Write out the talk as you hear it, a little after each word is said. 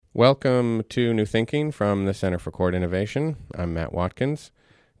Welcome to New Thinking from the Center for Court Innovation. I'm Matt Watkins.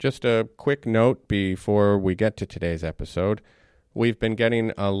 Just a quick note before we get to today's episode. We've been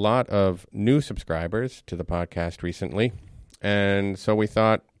getting a lot of new subscribers to the podcast recently, and so we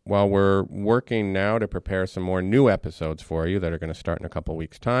thought while we're working now to prepare some more new episodes for you that are going to start in a couple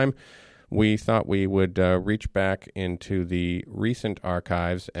weeks' time, we thought we would reach back into the recent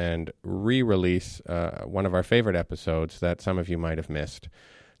archives and re-release one of our favorite episodes that some of you might have missed.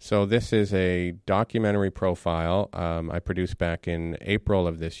 So this is a documentary profile I produced back in April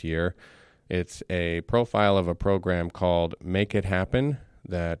of this year. It's a profile of a program called Make It Happen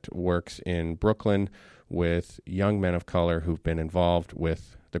that works in Brooklyn with young men of color who've been involved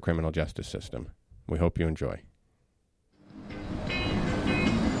with the criminal justice system. We hope you enjoy.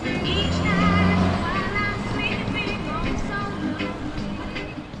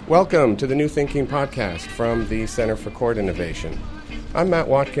 Welcome to the New Thinking podcast from the Center for Court Innovation. I'm Matt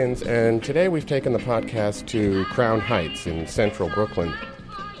Watkins, and today we've taken the podcast to Crown Heights in central Brooklyn.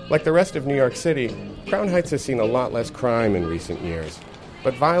 Like the rest of New York City, Crown Heights has seen a lot less crime in recent years,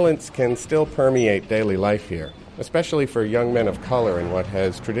 but violence can still permeate daily life here, especially for young men of color in what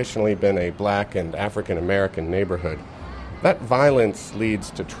has traditionally been a black and African-American neighborhood. That violence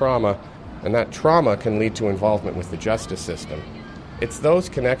leads to trauma, and that trauma can lead to involvement with the justice system. It's those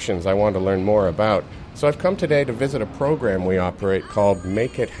connections I want to learn more about, so I've come today to visit a program we operate called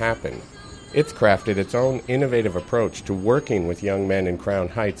Make It Happen. It's crafted its own innovative approach to working with young men in Crown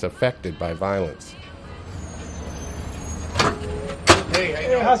Heights affected by violence.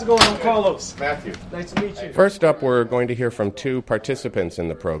 Hey, how's it going? I'm Carlos. Matthew. Nice to meet you. First up, we're going to hear from two participants in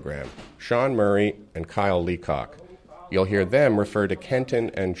the program, Sean Murray and Kyle Leacock. You'll hear them refer to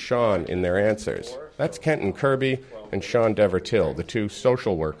Kenton and Sean in their answers. That's Kenton Kirby and Sean Devertil, the two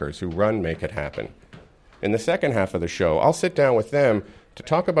social workers who run Make It Happen. In the second half of the show, I'll sit down with them to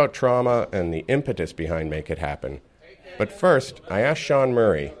talk about trauma and the impetus behind Make It Happen. But first, I asked Sean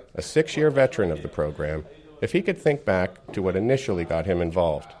Murray, a 6-year veteran of the program, if he could think back to what initially got him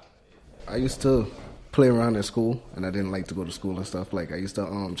involved. I used to play around at school, and I didn't like to go to school and stuff. Like, I used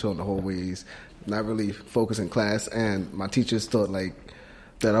to chill in the hallways, not really focus in class, and my teachers thought,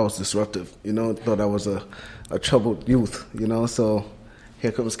 that I was disruptive, thought I was a troubled youth, So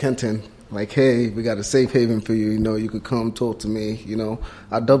here comes Kenton. Like, hey, we got a safe haven for you, you could come talk to me,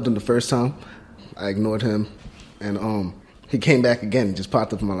 I dubbed him the first time. I ignored him, and he came back again, just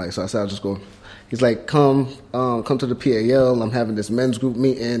popped up in my life. So I said, I'll just go. He's like, come to the PAL. I'm having this men's group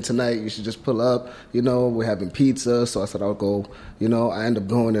meeting tonight. You should just pull up, we're having pizza. So I said, I'll go. I ended up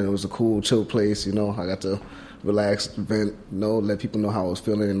going, and it was a cool, chill place, I got to relax, vent, let people know how I was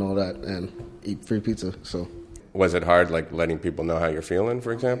feeling and all that, and eat free pizza, so. Was it hard, letting people know how you're feeling,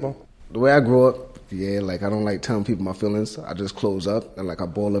 for example? The way I grew up, I don't like telling people my feelings. I just close up and I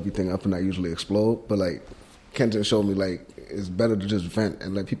ball everything up and I usually explode. But Kenton showed me it's better to just vent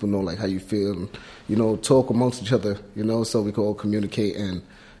and let people know how you feel and talk amongst each other, so we can all communicate and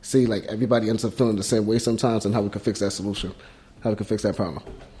see everybody ends up feeling the same way sometimes and how we can fix that solution, how we can fix that problem.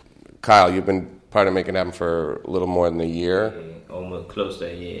 Kyle, you've been part of Make It Happen for a little more than a year. Almost close to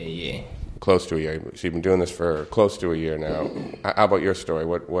a year, yeah. Close to a year. So you've been doing this for close to a year now. How about your story?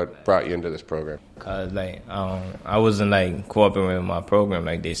 What brought you into this program? Cause I wasn't cooperating with my program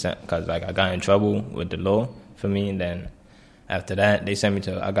they sent. Cause I got in trouble with the law for me, and then after that they sent me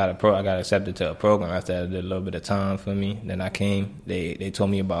to. I got accepted to a program after I did a little bit of time for me. Then I came. They told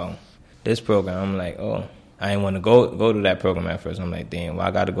me about this program. I'm like, oh, I didn't want to go to that program at first. I'm like, damn,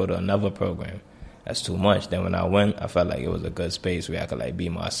 I got to go to another program. That's too much. Then when I went, I felt like it was a good space where I could be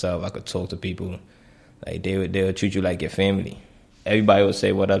myself. I could talk to people. They would treat you like your family. Everybody would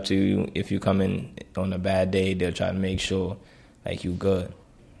say what up to you. If you come in on a bad day, they'll try to make sure you good.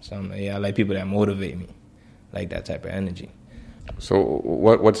 So I like people that motivate me, like that type of energy. So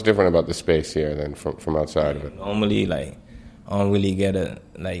what's different about the space here than from outside of it? Normally, I don't really get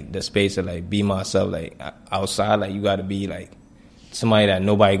the space to be myself. Outside, you got to be somebody that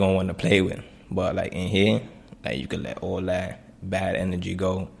nobody gonna want to play with. But in here, you could let all that bad energy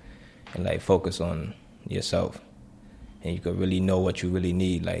go and focus on yourself. And you could really know what you really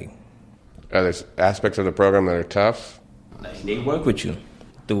need. Are there aspects of the program that are tough? They work with you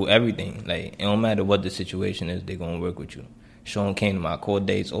through everything. It don't matter what the situation is, they're gonna work with you. Sean came to my court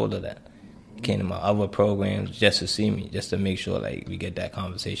dates, all of that. He came to my other programs just to see me, just to make sure we get that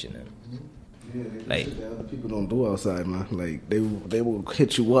conversation in. Yeah, that other people don't do outside, man. They will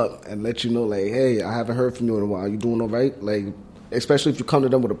hit you up and let you know, hey, I haven't heard from you in a while. You doing all right? especially if you come to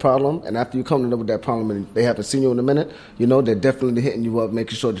them with a problem, and after you come to them with that problem and they haven't seen you in a minute, they're definitely hitting you up,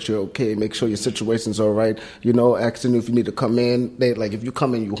 making sure that you're okay, make sure your situation's all right, asking you if you need to come in. They like, if you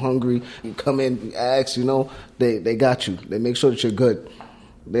come in, you hungry, you come in, you ask, they got you. They make sure that you're good.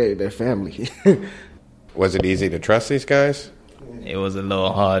 They're family. Was it easy to trust these guys? It was a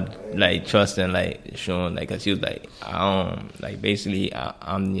little hard, like, trusting, like, Sean, like, because he was like, basically,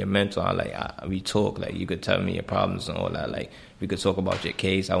 I'm your mentor. We talk, like, you could tell me your problems and all that. Like, we could talk about your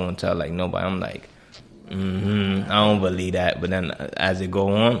case. I won't tell, like, nobody. I'm like, I don't believe that. But then as it go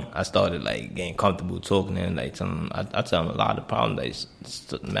on, I started, like, getting comfortable talking to him. Like, I tell him a lot of problems,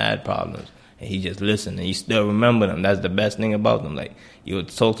 like, mad problems. And he just listened, and you still remember them. That's the best thing about them. Like, you would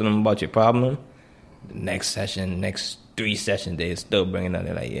talk to them about your problem. The next session, next 3 sessions, they're still bringing up.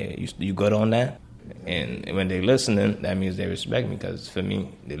 They're like, yeah, you good on that? And when they're listening, that means they respect me, because for me,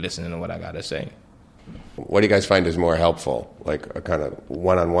 they're listening to what I got to say. What do you guys find is more helpful? Like a kind of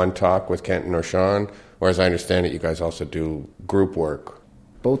one-on-one talk with Kenton or Sean? Or as I understand it, you guys also do group work.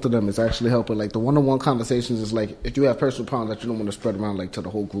 Both of them is actually helping. Like, the one-on-one conversations is like, if you have personal problems that you don't want to spread around, like, to the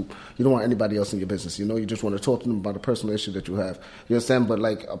whole group, you don't want anybody else in your business, you just want to talk to them about a personal issue that you have. You understand? But,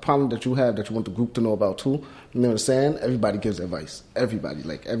 like, a problem that you have that you want the group to know about too, you know what I'm saying? Everybody gives advice. Everybody.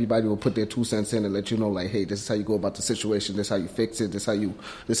 Like, everybody will put their 2 cents in and let you know, like, hey, this is how you go about the situation, this is how you fix it, this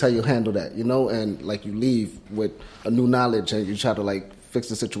is how you handle that, and, like, you leave with a new knowledge and you try to, like, fix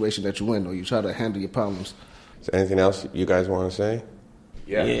the situation that you're in, or you try to handle your problems. Is there anything else you guys want to say?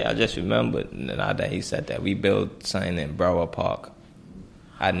 Yeah, I just remembered now that he said that we built something in Broward Park.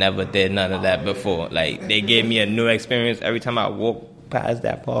 I never did none of that before. Like, they gave me a new experience every time I walk past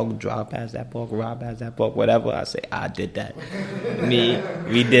that park, drive past that park, ride past that park, whatever. I say, I did that.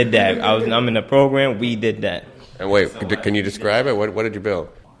 We did that. I'm in the program. We did that. And wait, can you describe it? What did you build?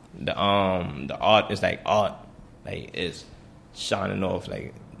 The art is like art. Like, it's shining off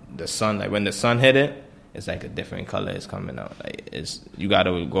like the sun. Like, when the sun hit it, it's like a different color is coming out. Like, you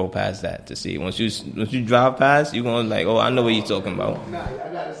gotta go past that to see. Once you drive past, you're gonna like, oh, I know what you're talking about.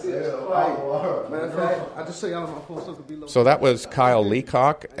 So that was Kyle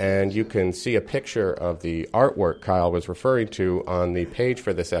Leacock, and you can see a picture of the artwork Kyle was referring to on the page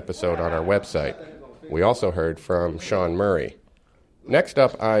for this episode on our website. We also heard from Sean Murray. Next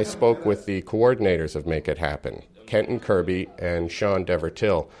up, I spoke with the coordinators of Make It Happen, Kenton Kirby and Sean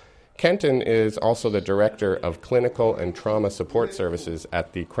Devertil. Kenton is also the Director of Clinical and Trauma Support Services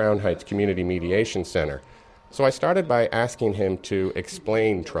at the Crown Heights Community Mediation Center. So I started by asking him to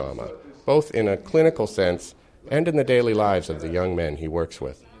explain trauma, both in a clinical sense and in the daily lives of the young men he works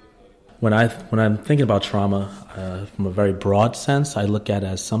with. When I'm thinking about trauma, from a very broad sense, I look at it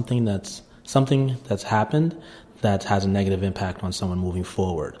as something that's happened that has a negative impact on someone moving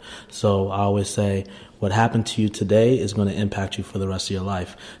forward. So I always say, what happened to you today is going to impact you for the rest of your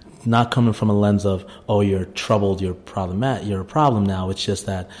life. Not coming from a lens of, oh, you're troubled, you're a problem now. It's just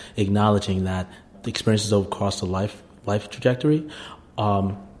that acknowledging that the experiences across the life trajectory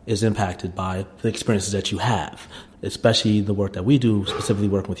is impacted by the experiences that you have. Especially the work that we do, specifically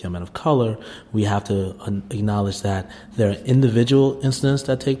working with young men of color, we have to acknowledge that there are individual incidents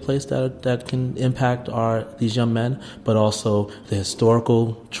that take place that can impact these young men, but also the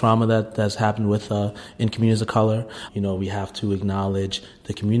historical trauma that's happened with in communities of color. We have to acknowledge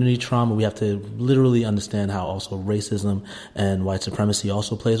the community trauma. We have to literally understand how also racism and white supremacy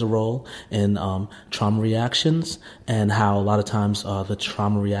also plays a role in trauma reactions, and how a lot of times the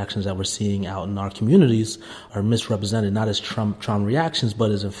trauma reactions that we're seeing out in our communities are misrepresented, not as trauma reactions,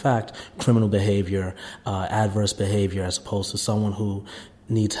 but as in fact criminal behavior, adverse behavior, as opposed to someone who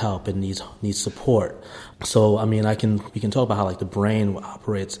needs help and needs support. So, we can talk about how, like, the brain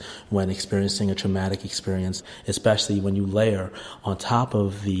operates when experiencing a traumatic experience, especially when you layer on top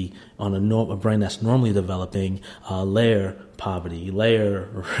of a brain that's normally developing, layer poverty, layer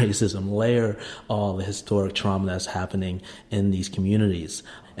racism, layer all the historic trauma that's happening in these communities.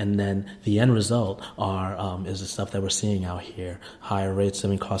 And then the end result is the stuff that we're seeing out here. Higher rates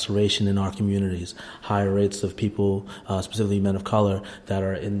of incarceration in our communities, higher rates of people, specifically men of color, that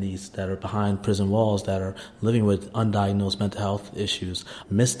are behind prison walls, that are living with undiagnosed mental health issues,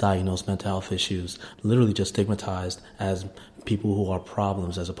 misdiagnosed mental health issues, literally just stigmatized as people who are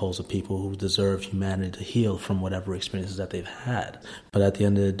problems, as opposed to people who deserve humanity to heal from whatever experiences that they've had. But at the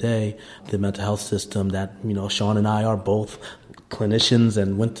end of the day, the mental health system that, Sean and I are both clinicians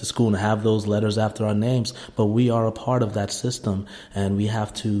and went to school and have those letters after our names, but we are a part of that system, and we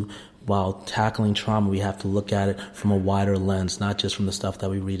have to while tackling trauma, we have to look at it from a wider lens, not just from the stuff that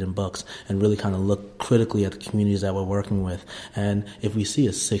we read in books, and really kind of look critically at the communities that we're working with. And if we see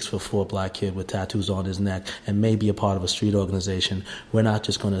a 6'4" black kid with tattoos on his neck and may be a part of a street organization, we're not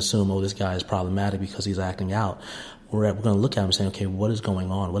just going to assume, oh, this guy is problematic because he's acting out. We're going to look at him and say, okay, what is going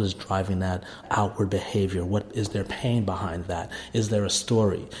on? What is driving that outward behavior? What is there pain behind that? Is there a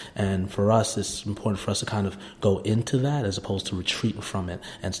story? And for us, it's important for us to kind of go into that as opposed to retreating from it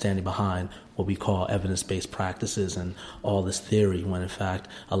and standing behind what we call evidence-based practices and all this theory, when in fact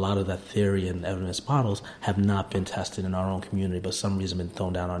a lot of that theory and evidence models have not been tested in our own community, but for some reason been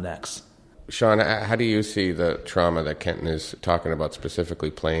thrown down our necks. Sean, how do you see the trauma that Kenton is talking about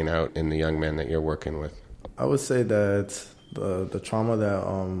specifically playing out in the young men that you're working with? I would say that the trauma that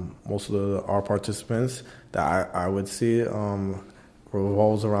most of our participants that I would see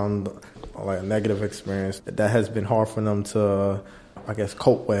revolves around like a negative experience that has been hard for them to, I guess,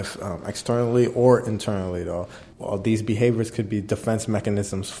 cope with externally or internally, though. Well, these behaviors could be defense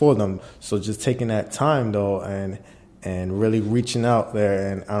mechanisms for them. So just taking that time, though, and really reaching out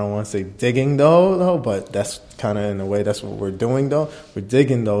there, and I don't want to say digging, though, but that's kind of in a way that's what we're doing, though. We're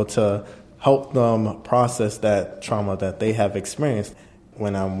digging, though, to help them process that trauma that they have experienced.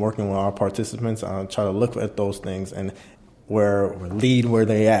 When I'm working with our participants, I try to look at those things and lead where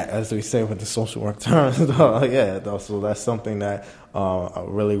they at, as we say with the social work terms. So that's something that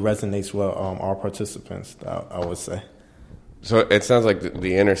really resonates with our participants, I would say. So it sounds like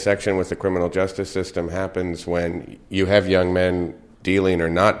the intersection with the criminal justice system happens when you have young men dealing or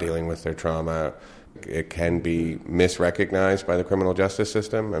not dealing with their trauma. It can be misrecognized by the criminal justice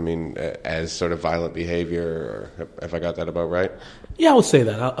system, I mean, as sort of violent behavior, or have I got that about right? Yeah, I would say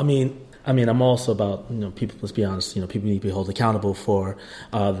that. I mean, I'm also about, people, let's be honest, people need to be held accountable for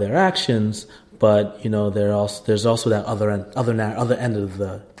their actions, but, there's also that other end of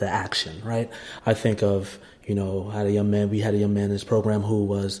the action, right? I think of, we had a young man in this program who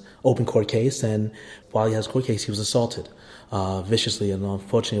was open court case, and while he has a court case, he was assaulted viciously, and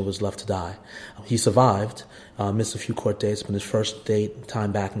unfortunately was left to die. He survived, missed a few court dates, but his first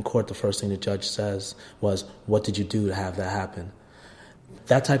time back in court, the first thing the judge says was, "What did you do to have that happen?"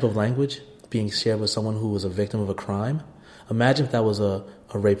 That type of language being shared with someone who was a victim of a crime, imagine if that was a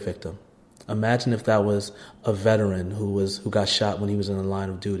rape victim. Imagine if that was a veteran who got shot when he was in the line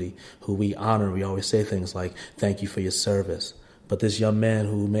of duty, who we honor. We always say things like, "Thank you for your service." But this young man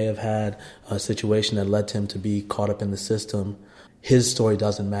who may have had a situation that led him to be caught up in the system, his story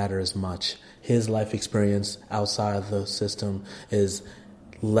doesn't matter as much. His life experience outside of the system is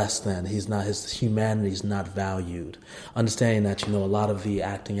less than. His humanity is not valued. Understanding that, a lot of the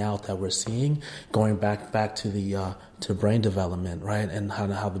acting out that we're seeing, going back to the to brain development, right, and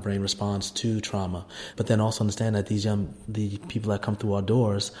how the brain responds to trauma. But then also understand that the people that come through our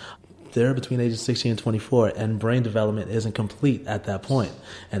doors, they're between ages 16 and 24, and brain development isn't complete at that point.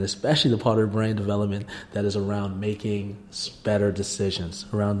 And especially the part of brain development that is around making better decisions,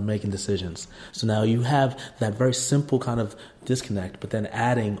 around making decisions. So now you have that very simple kind of disconnect, but then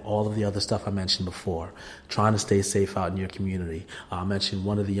adding all of the other stuff I mentioned before, trying to stay safe out in your community. I mentioned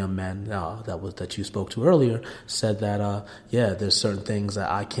one of the young men that you spoke to earlier said that, there's certain things that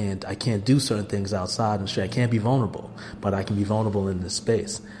I can't do certain things outside in the street. I can't be vulnerable, but I can be vulnerable in this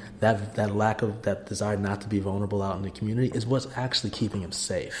space. That lack of that desire not to be vulnerable out in the community is what's actually keeping him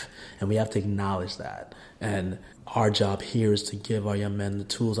safe. And we have to acknowledge that. And our job here is to give our young men the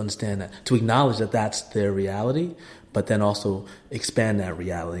tools, understand that, to acknowledge that that's their reality, but then also expand that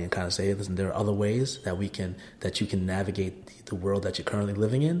reality and kind of say, hey, listen, there are other ways that you can navigate the world that you're currently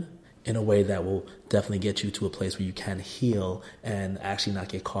living in a way that will definitely get you to a place where you can heal and actually not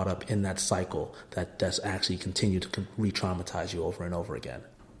get caught up in that cycle that's actually continue to re-traumatize you over and over again.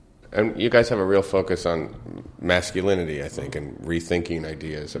 And you guys have a real focus on masculinity, I think, and rethinking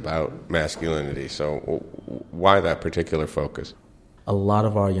ideas about masculinity. So why that particular focus? A lot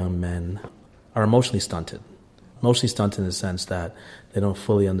of our young men are emotionally stunted. Emotionally stunted in the sense that they don't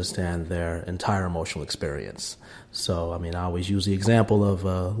fully understand their entire emotional experience. So, I always use the example of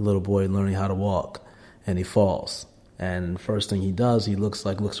a little boy learning how to walk, and he falls. And first thing he does, he looks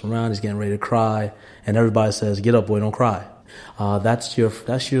around, he's getting ready to cry, and everybody says, "Get up, boy, don't cry." That's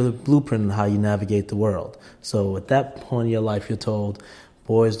your blueprint on how you navigate the world. So at that point in your life, you're told,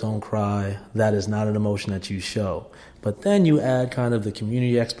 boys don't cry. That is not an emotion that you show. But then you add kind of the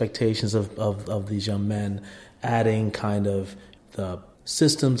community expectations of these young men, adding kind of the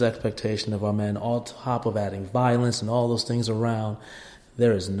system's expectation of our men, on top of adding violence and all those things around.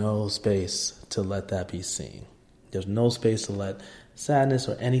 There is no space to let that be seen. There's no space to let sadness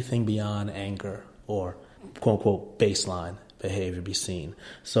or anything beyond anger or quote-unquote baseline behavior be seen.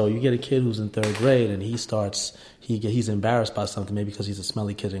 So you get a kid who's in third grade and he's embarrassed by something, maybe because he's a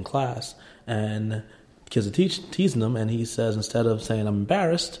smelly kid in class, and kids are teasing him, and he says, instead of saying I'm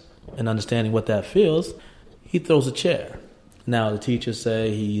embarrassed and understanding what that feels, he throws a chair. Now the teachers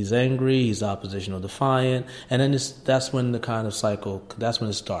say he's angry, he's oppositional defiant, and then that's when the kind of cycle, that's when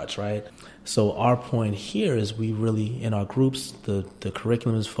it starts, right? So our point here is we really, in our groups, the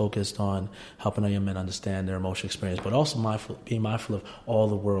curriculum is focused on helping our young men understand their emotional experience, but also being mindful of all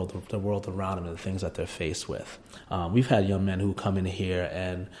the world around them and the things that they're faced with. We've had young men who come in here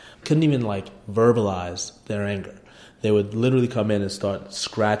and couldn't even verbalize their anger. They would literally come in and start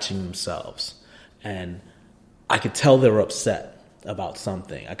scratching themselves, and I could tell they were upset about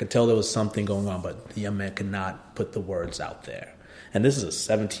something. I could tell there was something going on, but the young man could not put the words out there. And this is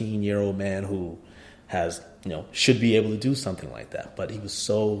a 17-year-old man who has, should be able to do something like that. But he was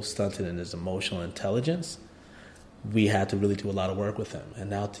so stunted in his emotional intelligence, we had to really do a lot of work with him. And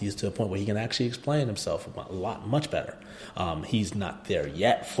now he's to a point where he can actually explain himself much better. He's not there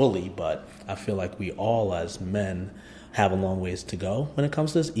yet fully, but I feel like we all as men have a long ways to go when it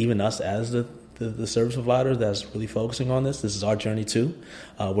comes to this, even us as the service provider that's really focusing on this. This is our journey too.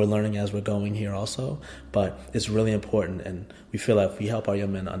 We're learning as we're going here also, but it's really important, and we feel like if we help our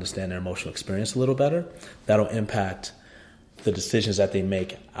young men understand their emotional experience a little better, that'll impact the decisions that they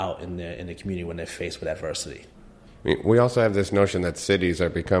make out in the community when they're faced with adversity. We also have this notion that cities are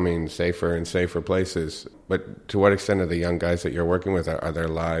becoming safer and safer places, but to what extent are the young guys that you're working with, are their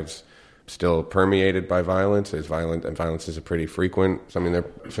lives still permeated by violence? Violence is a pretty frequent, something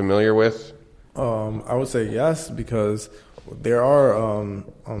they're familiar with? I would say yes, because there are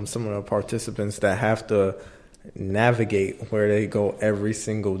some of the participants that have to navigate where they go every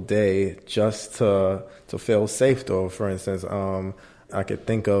single day just to feel safe. Though, for instance, I could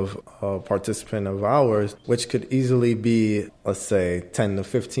think of a participant of ours, which could easily be, let's say, 10 to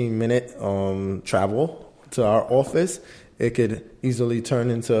 15 minute travel to our office. It could easily turn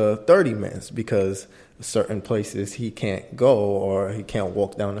into 30 minutes because certain places he can't go, or he can't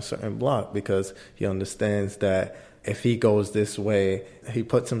walk down a certain block because he understands that if he goes this way, he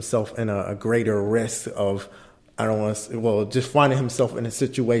puts himself in a greater risk of, just finding himself in a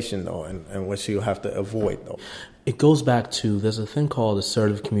situation, though, in which he'll have to avoid, though. It goes back to, there's a thing called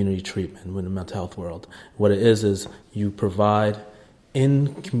assertive community treatment in the mental health world. What it is you provide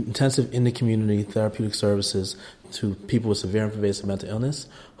intensive in the community therapeutic services to people with severe and pervasive mental illness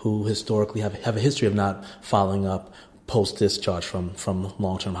who historically have a history of not following up post-discharge from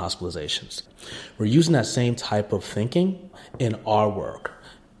long-term hospitalizations. We're using that same type of thinking in our work.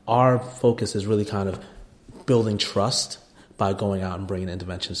 Our focus is really kind of building trust by going out and bringing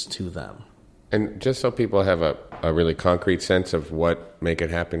interventions to them. And just so people have a really concrete sense of what Make It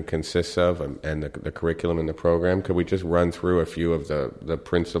Happen consists of and the curriculum and the program, could we just run through a few of the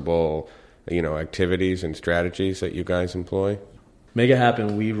principal activities and strategies that you guys employ? Make It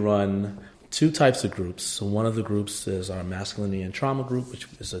Happen, we run two types of groups. So one of the groups is our masculinity and trauma group, which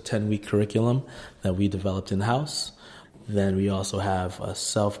is a 10-week curriculum that we developed in-house. Then we also have a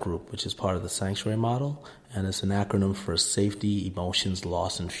self group, which is part of the Sanctuary model, and it's an acronym for Safety, Emotions,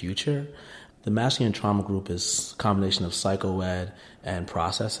 Loss, and Future. The masculine trauma group is a combination of psychoed and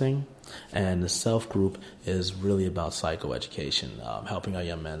processing, and the self group is really about psychoeducation, helping our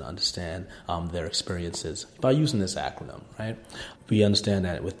young men understand their experiences by using this acronym, right? We understand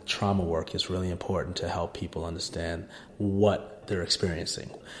that with trauma work, it's really important to help people understand what they're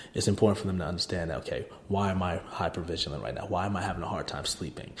experiencing. It's important for them to understand that, okay, why am I hypervigilant right now? Why am I having a hard time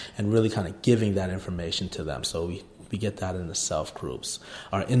sleeping? And really kind of giving that information to them. So we get that in the self groups.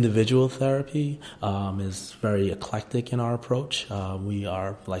 Our individual therapy is very eclectic in our approach. We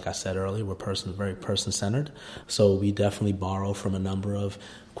are, like I said earlier, we're very person-centered. So we definitely borrow from a number of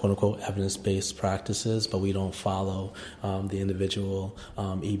quote-unquote evidence-based practices, but we don't follow the individual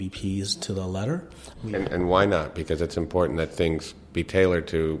EBPs to the letter. And why not? Because it's important that things be tailored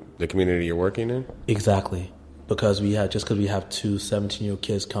to the community you're working in? Exactly. Because we have two 17-year-old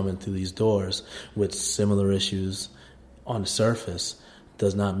kids coming through these doors with similar issues on the surface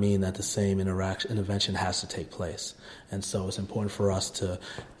does not mean that the same intervention has to take place. And so it's important for us to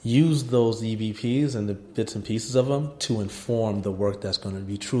use those EBPs and the bits and pieces of them to inform the work that's going to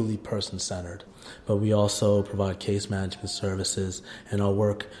be truly person-centered. But we also provide case management services in our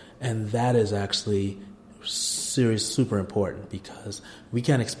work, and that is actually super important because we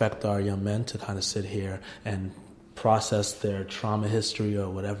can't expect our young men to kind of sit here and process their trauma history or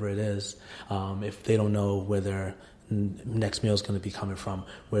whatever it is if they don't know where their next meal is going to be coming from,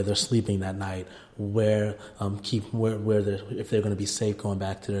 where they're sleeping that night, where if they're going to be safe going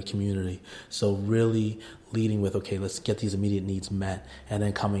back to their community. So really leading with, okay, let's get these immediate needs met, and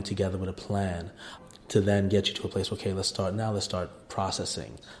then coming together with a plan to then get you to a place, okay, let's start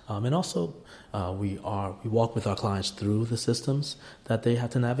processing. And also, we walk with our clients through the systems that they have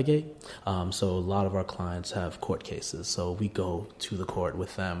to navigate. So a lot of our clients have court cases, so we go to the court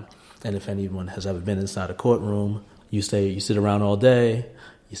with them. And if anyone has ever been inside a courtroom, you sit around all day,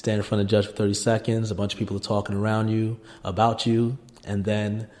 you stand in front of the judge for 30 seconds, a bunch of people are talking around you, about you, and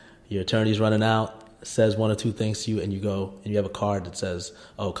then your attorney's running out, says one or two things to you, and you go and you have a card that says,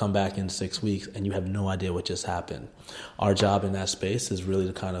 oh, come back in 6 weeks, and you have no idea what just happened. Our job in that space is really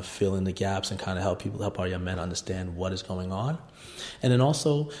to kind of fill in the gaps and kind of help our young men understand what is going on. And then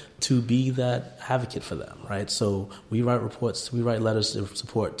also to be that advocate for them, right? So we write reports, we write letters of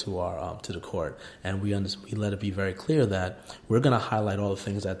support to our to the court, and we let it be very clear that we're going to highlight all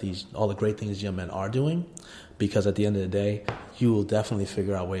the great things young men are doing, because at the end of the day, you will definitely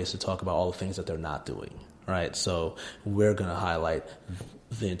figure out ways to talk about all the things that they're not doing, right? So we're going to highlight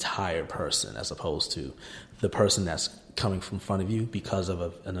the entire person as opposed to the person that's coming from front of you because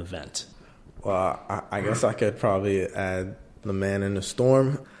of an event. Well, I guess I could probably add the man in the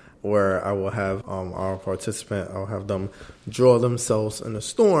storm, where I will have our participant, I'll have them draw themselves in a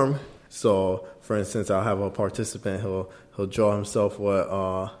storm. So, for instance, I'll have a participant, he'll draw himself with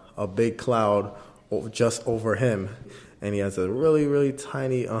a big cloud just over him, and he has a really, really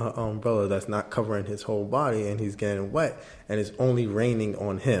tiny umbrella that's not covering his whole body, and he's getting wet, and it's only raining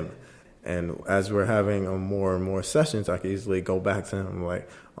on him. And as we're having more and more sessions, I can easily go back to him, like,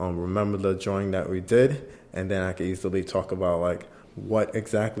 remember the drawing that we did? And then I can easily talk about, like, what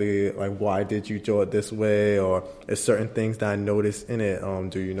exactly, like, why did you draw it this way? Or is certain things that I noticed in it,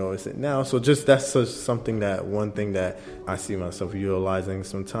 do you notice it now? So that's just one thing that I see myself utilizing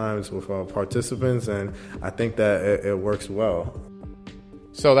sometimes with our participants, and I think that it works well.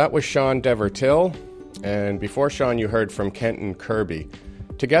 So that was Sean Devertil, and before Sean, you heard from Kenton Kirby.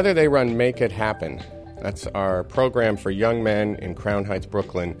 Together they run Make It Happen. That's our program for young men in Crown Heights,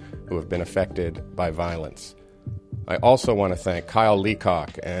 Brooklyn, who have been affected by violence. I also want to thank Kyle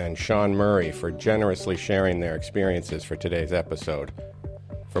Leacock and Sean Murray for generously sharing their experiences for today's episode.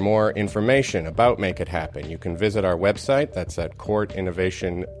 For more information about Make It Happen, you can visit our website. That's at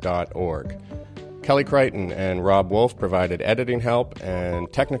courtinnovation.org. Kelly Crichton and Rob Wolf provided editing help,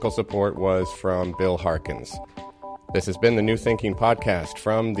 and technical support was from Bill Harkins. This has been the New Thinking Podcast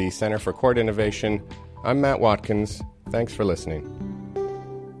from the Center for Court Innovation. I'm Matt Watkins. Thanks for listening.